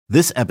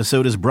This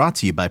episode is brought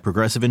to you by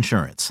Progressive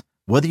Insurance.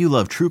 Whether you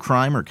love true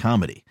crime or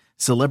comedy,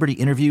 celebrity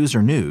interviews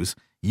or news,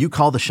 you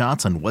call the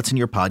shots on what's in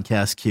your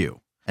podcast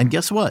queue. And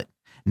guess what?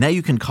 Now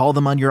you can call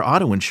them on your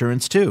auto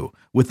insurance too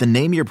with the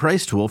Name Your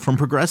Price tool from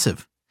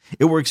Progressive.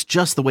 It works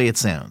just the way it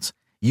sounds.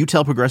 You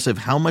tell Progressive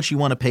how much you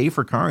want to pay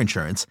for car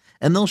insurance,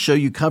 and they'll show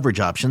you coverage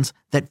options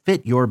that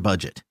fit your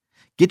budget.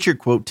 Get your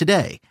quote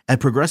today at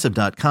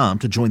Progressive.com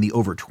to join the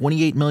over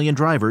 28 million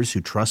drivers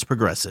who trust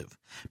Progressive.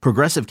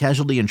 Progressive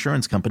Casualty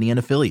Insurance Company and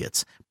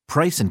Affiliates.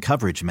 Price and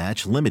coverage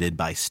match limited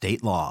by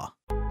state law.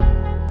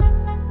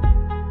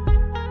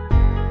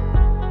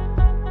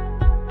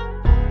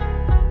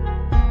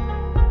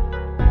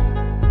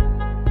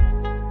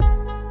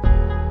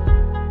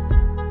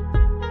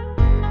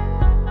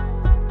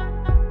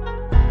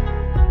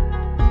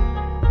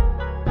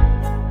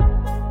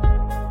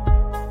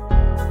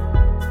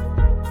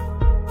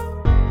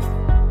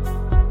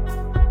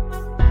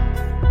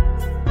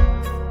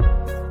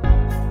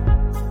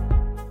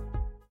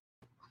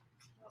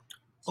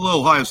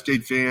 Hello, Ohio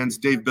State fans.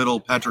 Dave Biddle,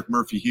 Patrick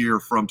Murphy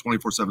here from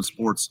 24/7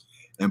 Sports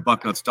and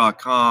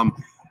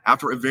Bucknuts.com.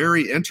 After a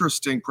very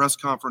interesting press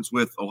conference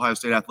with Ohio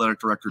State Athletic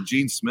Director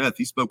Gene Smith,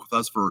 he spoke with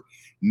us for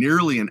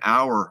nearly an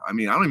hour. I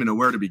don't even know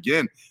where to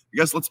begin. I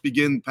guess let's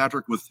begin,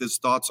 Patrick, with his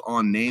thoughts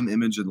on name,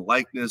 image, and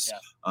likeness.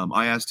 Yeah.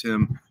 I asked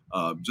him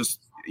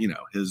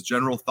his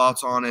general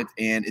thoughts on it,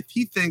 and if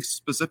he thinks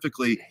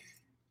specifically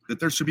that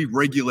there should be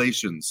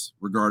regulations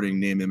regarding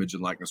name, image,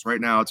 and likeness.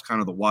 Right now, it's kind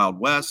of the Wild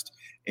West,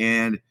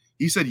 and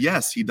he said,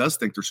 yes, he does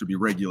think there should be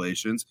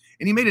regulations.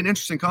 And he made an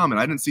interesting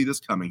comment. I didn't see this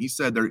coming. He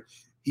said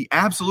he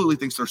absolutely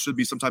thinks there should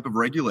be some type of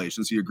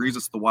regulations. He agrees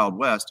it's the Wild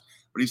West,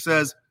 but he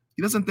says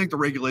he doesn't think the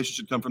regulation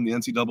should come from the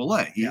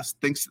NCAA. He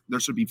thinks there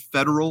should be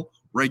federal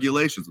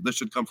regulations. This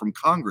should come from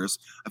Congress.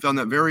 I found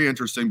that very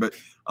interesting, but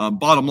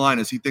bottom line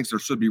is he thinks there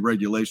should be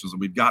regulations,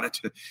 and we've got it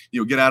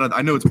to get out of –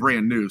 I know it's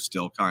brand new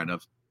still, kind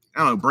of. I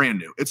don't know, brand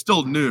new. It's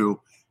still new.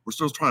 We're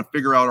still trying to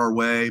figure out our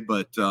way,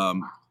 but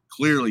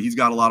clearly he's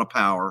got a lot of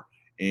power.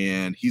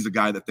 And he's a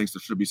guy that thinks there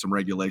should be some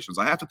regulations.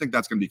 I have to think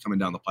that's going to be coming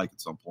down the pike at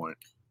some point.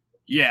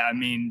 Yeah,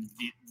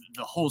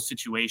 the whole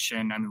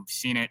situation, we've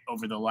seen it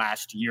over the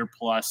last year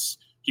plus.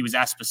 He was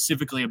asked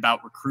specifically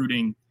about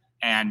recruiting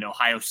and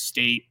Ohio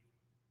State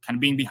kind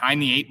of being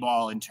behind the eight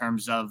ball in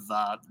terms of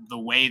the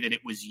way that it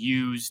was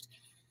used.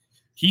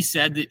 He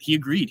said that he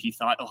agreed. He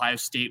thought Ohio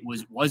State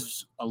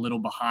was a little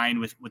behind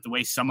with the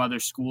way some other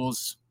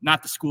schools,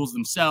 not the schools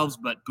themselves,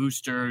 but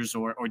boosters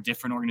or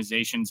different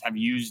organizations have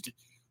used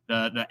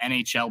the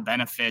NHL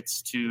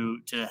benefits to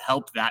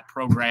help that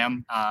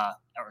program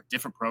or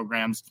different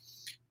programs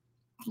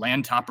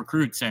land top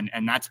recruits. And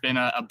that's been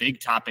a big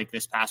topic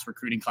this past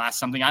recruiting class,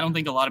 something I don't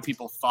think a lot of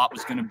people thought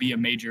was going to be a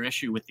major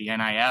issue with the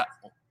NIL.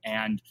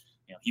 And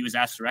he was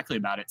asked directly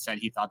about it, said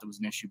he thought that was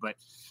an issue. But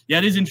yeah,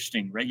 it is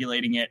interesting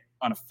regulating it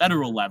on a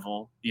federal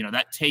level.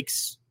 That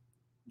takes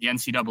the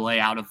NCAA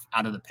out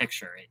of the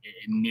picture.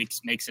 It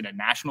makes it a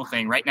national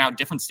thing. Right now,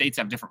 different states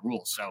have different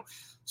rules.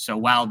 So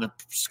while the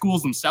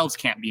schools themselves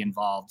can't be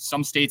involved,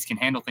 some states can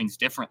handle things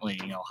differently.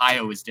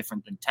 Ohio is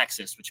different than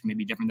Texas, which may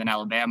be different than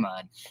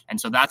Alabama. And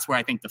so that's where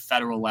I think the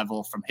federal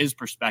level, from his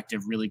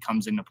perspective, really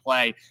comes into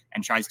play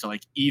and tries to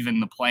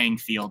even the playing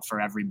field for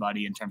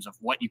everybody in terms of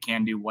what you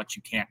can do, what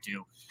you can't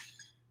do.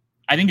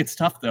 I think it's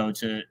tough, though,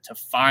 to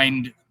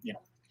find,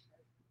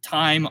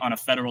 time on a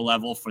federal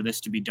level for this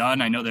to be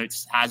done. I know that it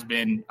has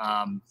been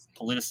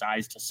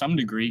politicized to some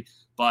degree,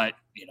 but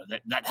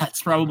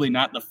that's probably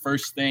not the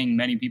first thing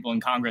many people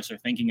in Congress are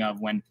thinking of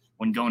when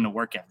going to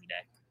work every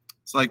day.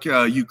 It's like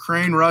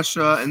Ukraine,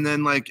 Russia, and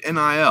then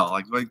NIL.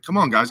 Like, come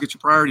on, guys, get your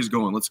priorities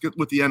going. Let's get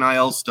with the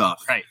NIL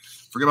stuff. Right.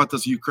 Forget about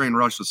this Ukraine,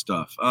 Russia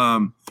stuff.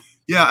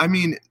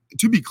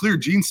 To be clear,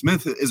 Gene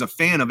Smith is a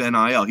fan of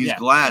NIL. He's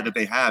glad that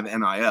they have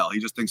NIL. He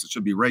just thinks it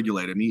should be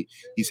regulated. And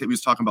he said he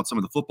was talking about some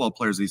of the football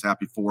players that he's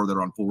happy for that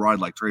are on full ride,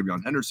 like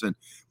Travion Henderson.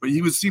 But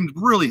he seemed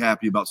really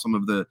happy about some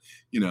of the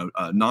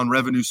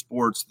non-revenue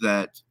sports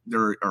that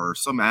there are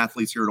some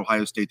athletes here at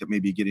Ohio State that may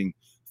be getting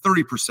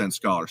 30%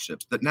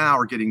 scholarships that now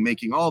are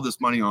making all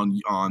this money on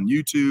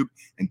YouTube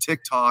and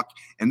TikTok,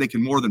 and they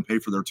can more than pay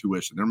for their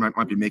tuition. They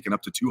might be making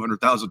up to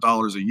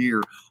 $200,000 a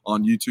year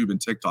on YouTube and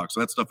TikTok.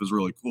 So that stuff is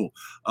really cool.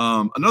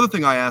 Another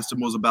thing I asked him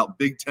was about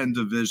Big Ten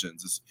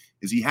divisions.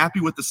 Is he happy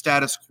with the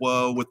status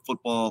quo with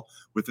football,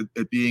 with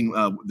it being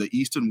the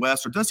East and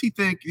West, or does he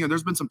think,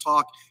 there's been some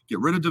talk, get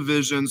rid of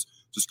divisions,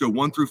 just go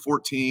 1 through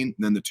 14,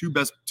 and then the two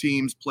best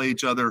teams play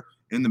each other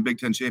in the Big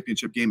Ten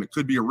championship game. It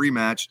could be a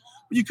rematch,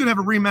 but you could have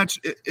a rematch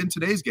in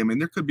today's game.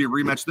 There could be a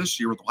rematch this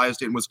year with Ohio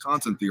State and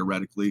Wisconsin,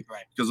 theoretically,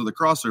 because of the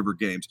crossover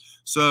games.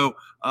 So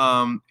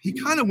he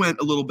kind of went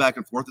a little back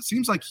and forth. It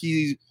seems like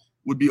he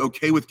would be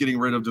okay with getting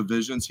rid of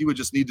divisions. He would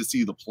just need to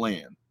see the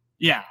plan.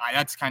 Yeah,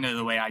 that's kind of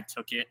the way I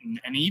took it.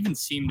 And he even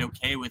seemed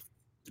okay with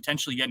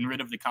potentially getting rid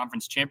of the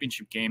conference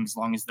championship game as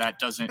long as that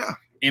doesn't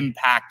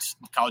impact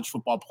the college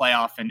football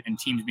playoff and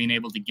teams being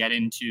able to get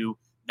into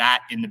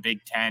that in the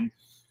Big Ten.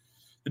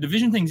 the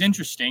division thing's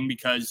interesting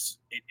because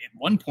at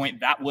one point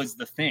that was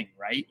the thing,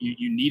 right?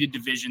 You needed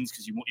divisions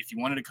because if you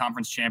wanted a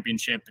conference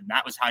championship, and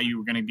that was how you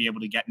were going to be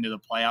able to get into the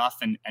playoff.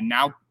 And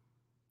now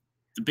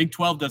the Big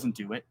 12 doesn't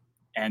do it,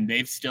 and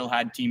they've still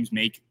had teams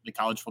make the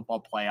college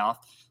football playoff.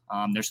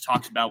 There's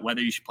talks about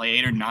whether you should play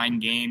 8 or 9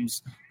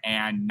 games,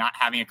 and not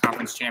having a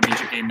conference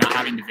championship game, not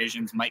having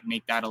divisions might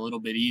make that a little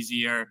bit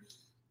easier.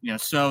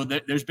 So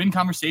there's been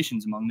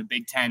conversations among the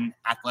Big Ten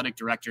athletic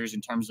directors in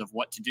terms of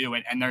what to do.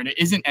 And there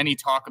isn't any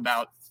talk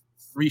about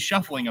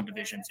reshuffling of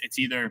divisions. It's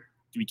either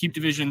do we keep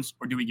divisions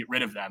or do we get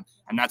rid of them?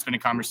 And that's been a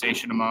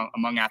conversation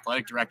among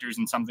athletic directors,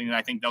 and something that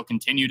I think they'll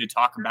continue to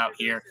talk about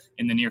here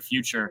in the near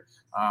future.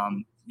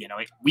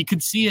 We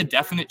could see a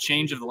definite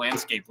change of the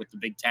landscape with the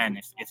Big Ten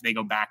if they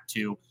go back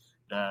to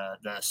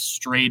the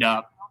straight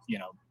up,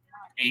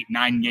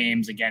 8-9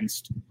 games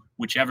against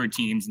whichever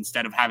teams,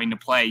 instead of having to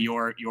play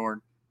your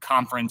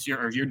conference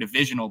your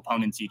divisional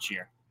opponents each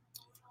year.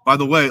 By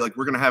the way,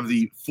 we're going to have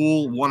the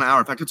full 1 hour.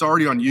 In fact, it's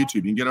already on YouTube.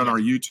 You can get on our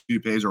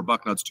YouTube page, our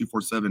Bucknuts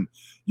 247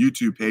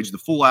 YouTube page. The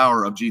full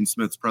hour of Gene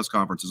Smith's press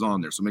conference is on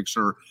there. So make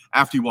sure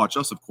after you watch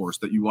us, of course,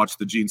 that you watch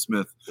the Gene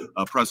Smith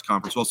press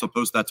conference. We'll also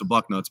post that to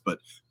Bucknuts, but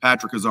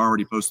Patrick has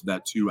already posted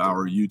that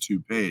 2-hour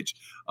YouTube page.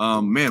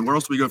 Where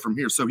else do we go from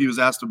here? So he was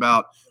asked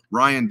about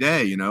Ryan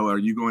Day.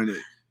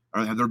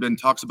 Have there been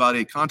talks about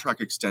a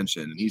contract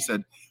extension? And he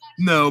said,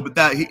 no, but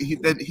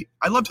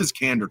I loved his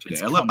candor today.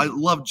 I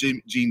love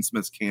Gene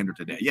Smith's candor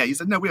today. Yeah, he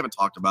said, no, we haven't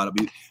talked about it.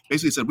 But he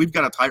basically said, we've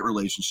got a tight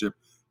relationship.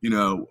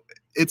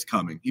 It's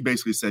coming. He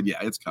basically said, yeah,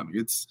 it's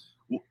coming.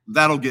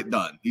 That'll get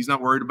done. He's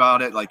not worried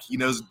about it. He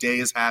knows Day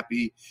is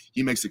happy.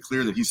 He makes it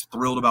clear that he's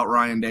thrilled about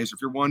Ryan Day. So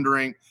if you're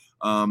wondering,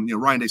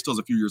 Ryan Day still has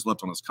a few years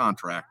left on his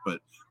contract, but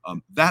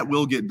that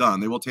will get done.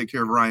 They will take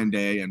care of Ryan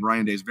Day, and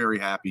Ryan Day is very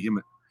happy.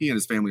 He and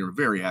his family are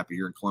very happy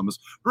here in Columbus.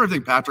 For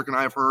everything Patrick and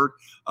I have heard,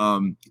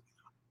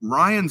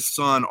 Ryan's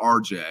son,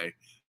 RJ,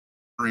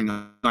 during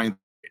ninth grade.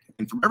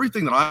 And from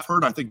everything that I've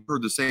heard, I think I've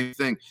heard the same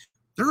thing.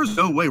 There is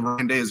no way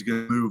Ryan Day is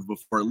going to move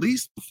before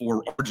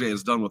RJ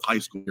is done with high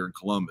school here in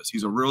Columbus.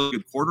 He's a really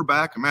good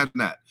quarterback. Imagine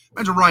that.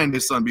 Imagine Ryan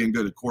Day's son being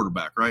good at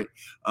quarterback, right?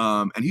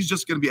 And he's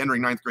just going to be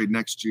entering ninth grade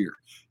next year.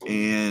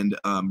 And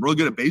really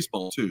good at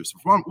baseball, too. So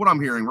from what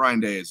I'm hearing, Ryan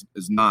Day is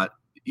not,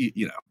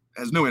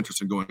 has no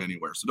interest in going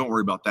anywhere. So don't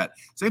worry about that.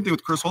 Same thing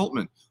with Chris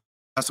Holtman.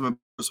 Asked him about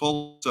Chris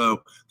Holtman,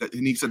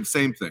 and he said the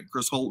same thing.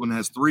 Chris Holtman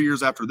has 3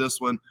 years after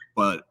this one,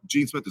 but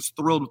Gene Smith is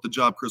thrilled with the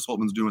job Chris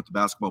Holtman's doing with the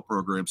basketball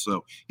program.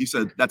 So he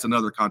said that's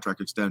another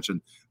contract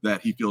extension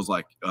that he feels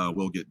like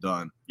will get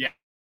done. Yeah.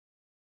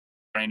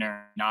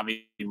 Trainer, and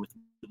obviously with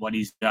what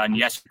he's done.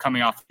 Yes,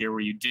 coming off a year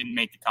where you didn't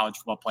make the college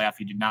football playoff,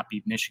 you did not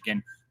beat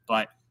Michigan,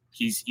 but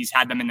he's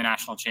had them in the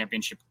national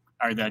championship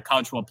or the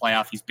college football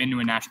playoff. He's been to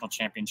a national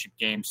championship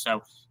game.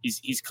 So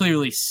he's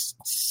clearly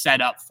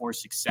set up for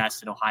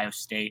success at Ohio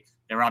State.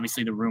 There were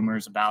obviously the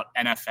rumors about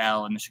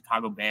NFL and the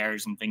Chicago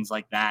Bears and things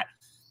like that.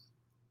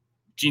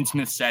 Gene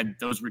Smith said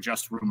those were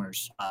just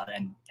rumors.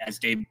 And as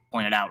Dave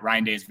pointed out,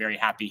 Ryan Day is very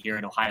happy here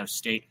at Ohio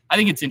State. I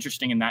think it's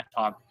interesting in that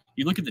talk.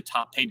 You look at the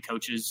top paid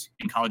coaches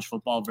in college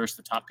football versus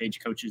the top paid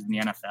coaches in the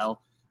NFL.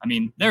 I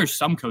mean, there are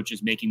some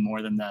coaches making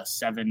more than the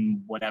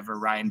 7 whatever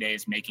Ryan Day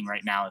is making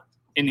right now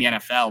in the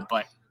NFL,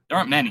 but there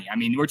aren't many. I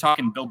mean, we're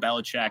talking Bill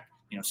Belichick,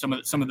 some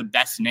of the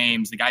best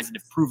names, the guys that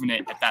have proven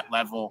it at that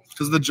level.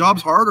 Because the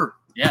job's harder.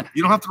 Yeah.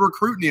 You don't have to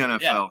recruit in the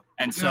NFL. Yeah.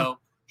 And so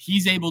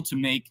he's able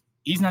to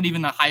he's not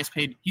even the highest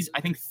paid. He's,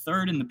 I think,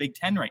 3rd in the Big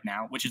Ten right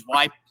now, which is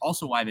why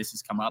this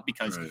has come up,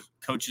 because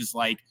coaches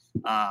like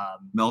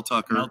Mel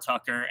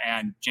Tucker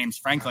and James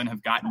Franklin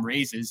have gotten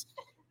raises,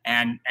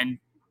 and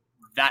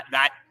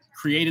that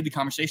created the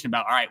conversation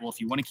about, all right, well,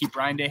 if you want to keep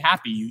Ryan Day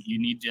happy, you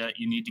need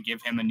to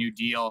give him a new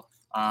deal.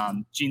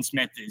 Gene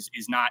Smith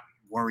is not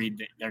worried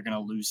that they're going to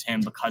lose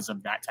him because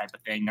of that type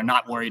of thing. They're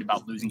not worried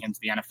about losing him to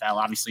the NFL.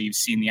 Obviously, you've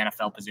seen the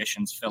NFL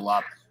positions fill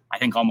up. I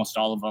think almost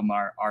all of them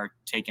are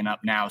taken up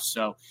now.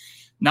 So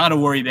not a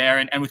worry there.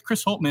 And with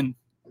Chris Holtman,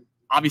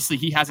 obviously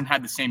he hasn't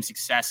had the same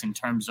success in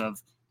terms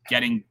of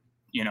getting,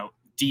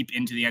 deep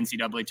into the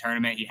NCAA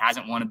tournament. He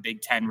hasn't won a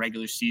Big Ten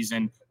regular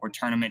season or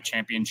tournament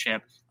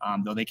championship,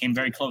 though they came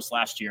very close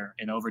last year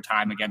in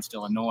overtime against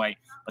Illinois,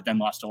 but then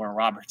lost to Oral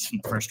Roberts in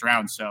the first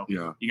round. So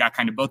you got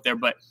kind of both there.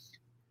 But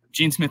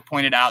Gene Smith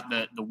pointed out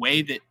the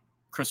way that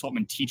Chris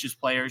Holtman teaches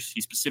players.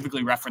 He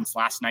specifically referenced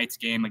last night's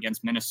game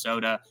against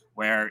Minnesota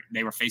where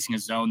they were facing a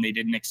zone they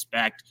didn't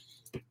expect,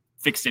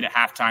 fixed it at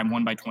halftime,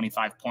 won by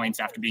 25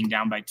 points after being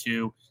down by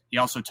 2. He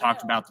also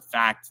talked about the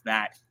fact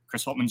that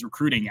Chris Holtman's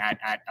recruiting at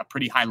a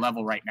pretty high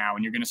level right now,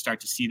 and you're going to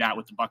start to see that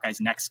with the Buckeyes'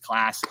 next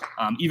class.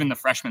 Even the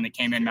freshmen that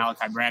came in,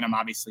 Malachi Branham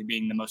obviously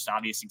being the most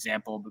obvious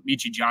example, but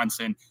Michi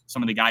Johnson,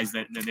 some of the guys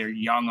that they're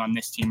young on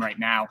this team right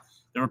now,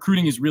 the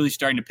recruiting is really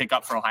starting to pick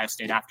up for Ohio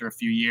State after a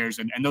few years,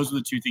 and those are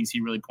the 2 things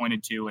he really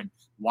pointed to and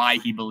why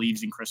he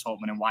believes in Chris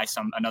Holtman and why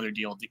another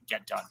deal did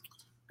get done.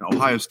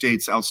 Ohio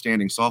State's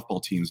outstanding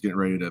softball team is getting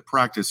ready to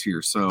practice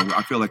here, so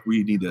I feel like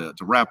we need to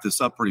wrap this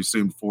up pretty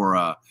soon before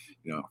I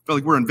feel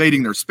like we're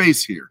invading their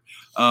space here.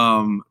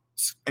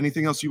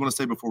 Anything else you want to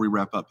say before we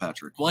wrap up,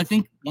 Patrick? Well, I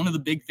think one of the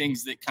big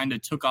things that kind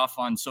of took off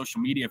on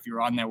social media, if you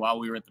were on there while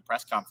we were at the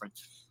press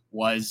conference,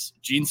 was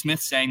Gene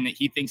Smith saying that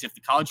he thinks if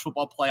the college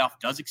football playoff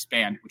does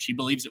expand, which he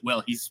believes it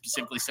will, he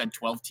specifically said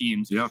 12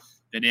 teams,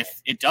 that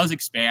if it does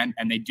expand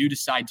and they do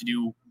decide to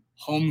do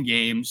home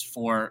games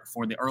for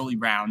the early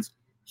rounds,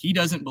 he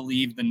doesn't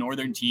believe the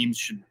northern teams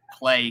should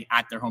play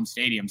at their home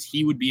stadiums.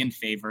 He would be in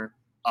favor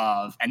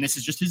of, and this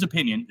is just his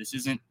opinion, this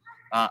isn't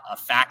a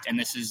fact, and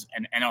this is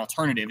an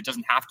alternative. It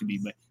doesn't have to be,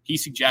 but he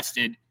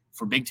suggested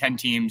for Big Ten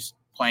teams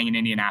playing in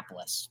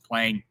Indianapolis,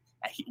 playing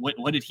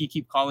what did he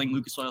keep calling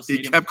Lucas Oil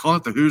Stadium? He kept calling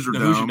it the Hoosier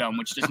Dome. Hoosier Dome,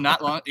 which does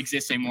not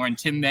exist anymore. And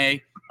Tim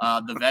May,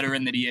 the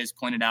veteran that he is,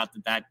 pointed out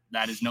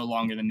that is no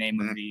longer the name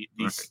of the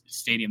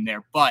stadium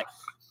there. But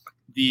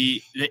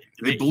they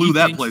blew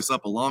that place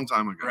up a long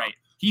time ago. Right.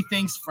 He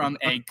thinks from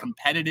a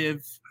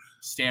competitive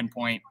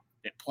standpoint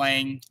that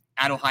playing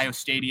at Ohio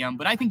Stadium,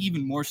 but I think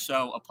even more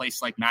so a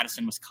place like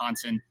Madison,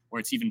 Wisconsin, where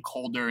it's even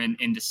colder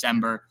in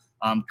December,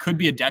 could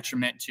be a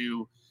detriment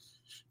to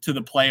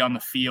the play on the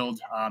field.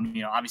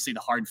 Obviously the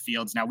hard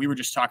fields. Now, we were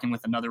just talking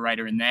with another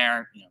writer in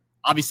there.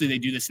 Obviously they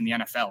do this in the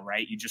NFL,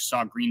 right? You just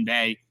saw Green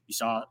Bay. You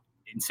saw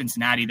in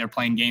Cincinnati, they're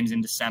playing games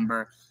in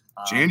December.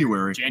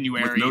 January.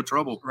 With no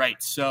trouble.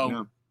 Right.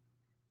 So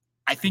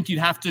I think you'd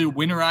have to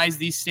winterize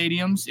these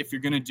stadiums if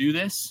you're going to do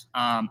this.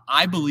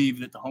 I believe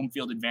that the home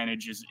field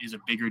advantage is a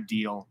bigger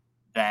deal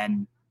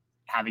than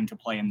having to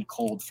play in the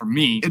cold for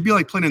me. It'd be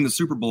like playing in the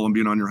Super Bowl and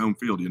being on your home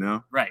field,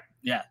 Right.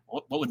 Yeah.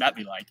 What would that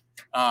be like?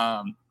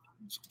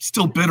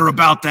 Still bitter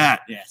about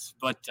that. Yes,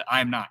 but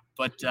I'm not.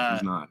 But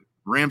he's not.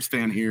 Rams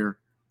fan here,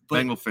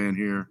 Bengal fan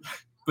here.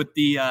 But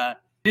it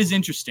is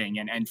interesting,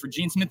 and for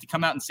Gene Smith to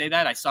come out and say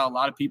that, I saw a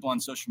lot of people on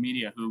social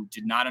media who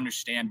did not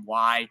understand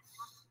why.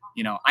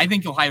 I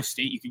think Ohio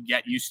State, you could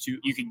get used to.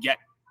 You could get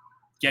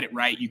it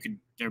right.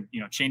 They're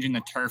changing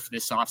the turf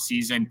this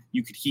offseason.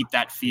 You could heat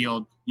that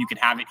field. You could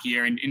have it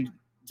here, and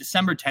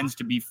December tends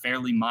to be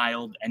fairly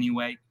mild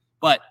anyway.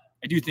 But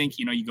I do think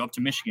you go up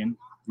to Michigan.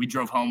 We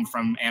drove home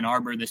from Ann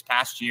Arbor this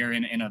past year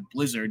in a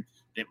blizzard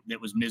that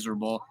was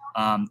miserable.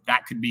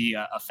 That could be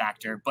a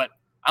factor. But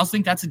I also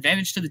think that's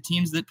advantage to the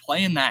teams that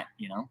play in that.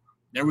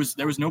 There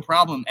was no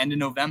problem end of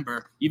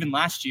November. Even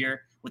last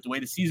year, with the way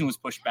the season was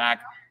pushed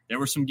back, there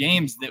were some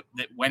games that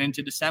went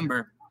into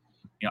December.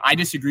 I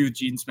disagree with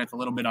Gene Smith a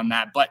little bit on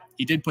that, but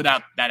he did put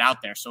that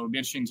out there. So it'll be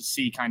interesting to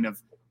see kind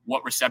of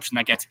what reception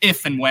that gets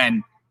if and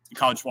when the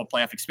college football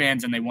playoff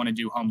expands and they want to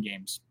do home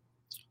games.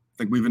 I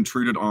think we've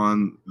intruded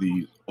on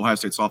the Ohio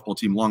State softball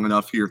team long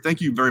enough here.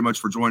 Thank you very much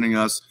for joining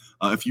us.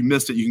 If you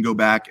missed it, you can go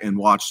back and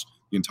watch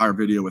the entire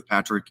video with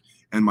Patrick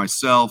and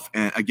myself.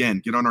 And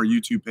again, get on our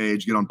YouTube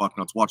page, get on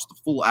Bucknuts, watch the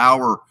full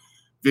hour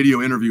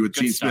video interview with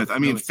Gene Smith. I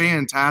mean,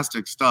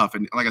 fantastic stuff.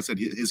 And like I said,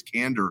 his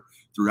candor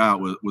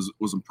throughout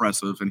was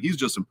impressive, and he's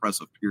just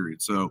impressive,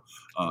 period. So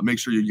make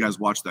sure you guys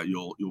watch that.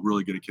 You'll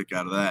really get a kick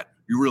out of that.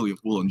 You really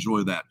will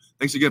enjoy that.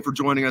 Thanks again for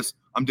joining us.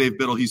 I'm Dave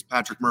Biddle. He's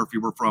Patrick Murphy.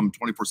 We're from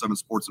 24/7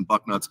 Sports and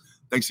Bucknuts.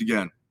 Thanks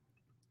again.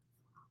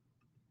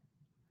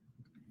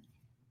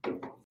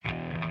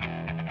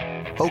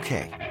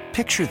 Okay,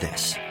 picture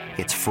this.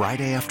 It's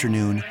Friday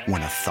afternoon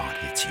when a thought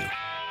hits you.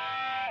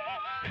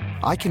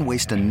 I can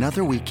waste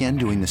another weekend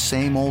doing the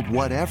same old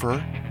whatever,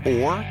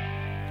 or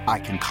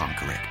I can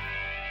conquer it.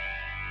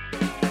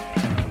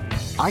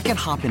 I can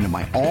hop into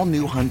my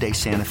all-new Hyundai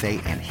Santa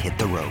Fe and hit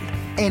the road.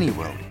 Any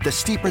road. The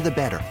steeper, the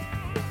better.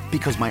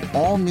 Because my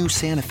all-new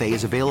Santa Fe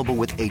is available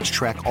with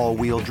H-Track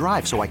all-wheel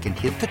drive, so I can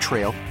hit the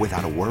trail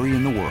without a worry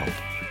in the world.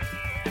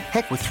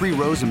 Heck, with 3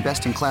 rows and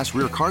best-in-class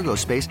rear cargo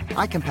space,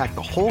 I can pack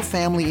the whole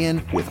family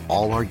in with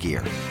all our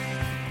gear.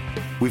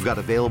 We've got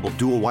available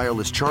dual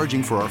wireless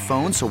charging for our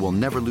phones, so we'll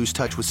never lose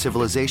touch with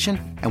civilization,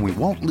 and we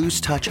won't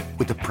lose touch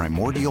with the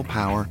primordial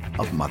power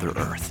of Mother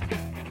Earth.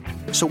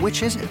 So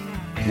which is it?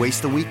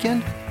 Waste the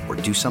weekend or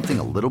do something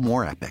a little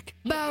more epic?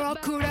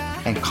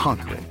 And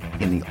conquer it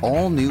in the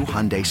all-new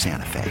Hyundai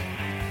Santa Fe.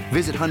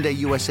 Visit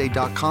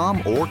HyundaiUSA.com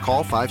or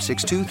call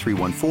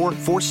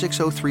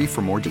 562-314-4603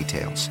 for more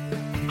details.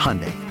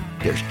 Hyundai,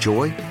 there's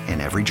joy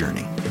in every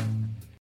journey.